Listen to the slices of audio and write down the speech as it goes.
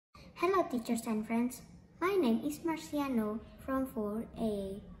Hello teachers and friends, my name is Marciano from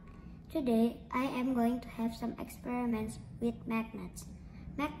 4A. Today I am going to have some experiments with magnets.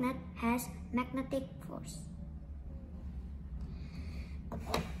 Magnet has magnetic force.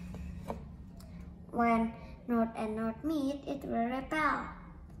 When north and north meet, it will repel.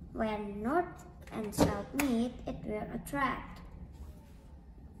 When north and south meet, it will attract.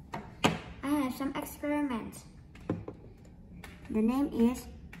 I have some experiments. The name is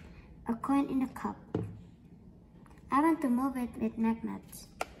a coin in a cup. I want to move it with magnets.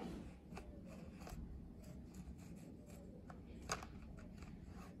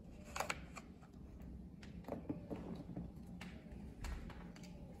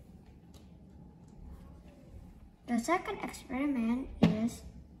 The second experiment is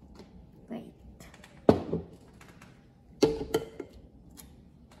weight.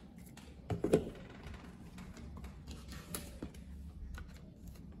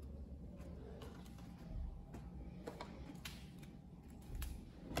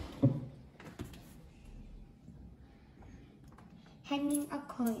 Hanging a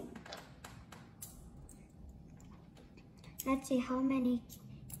coin. Let's see how many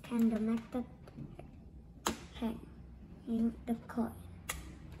can the magnet hang in the coin.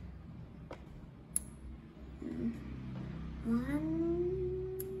 One.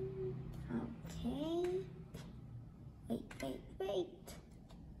 Okay. Wait.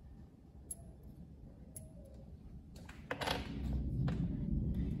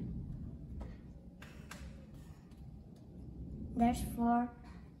 There's 4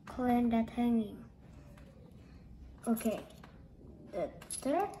 coins that hanging. Okay. The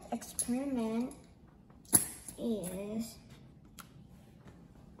third experiment is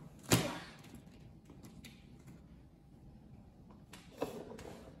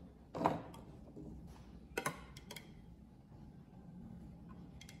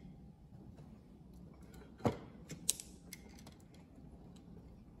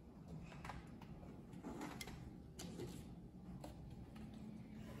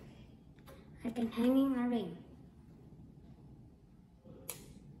I can hanging a ring.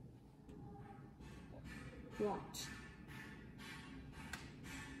 Watch.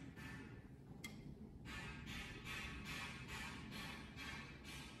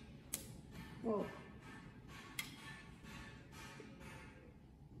 Whoa.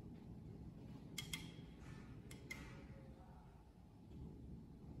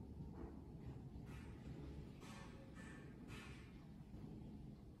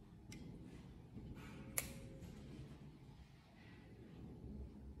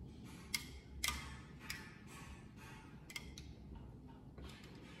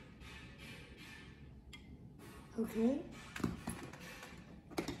 Okay.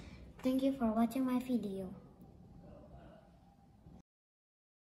 Thank you for watching my video.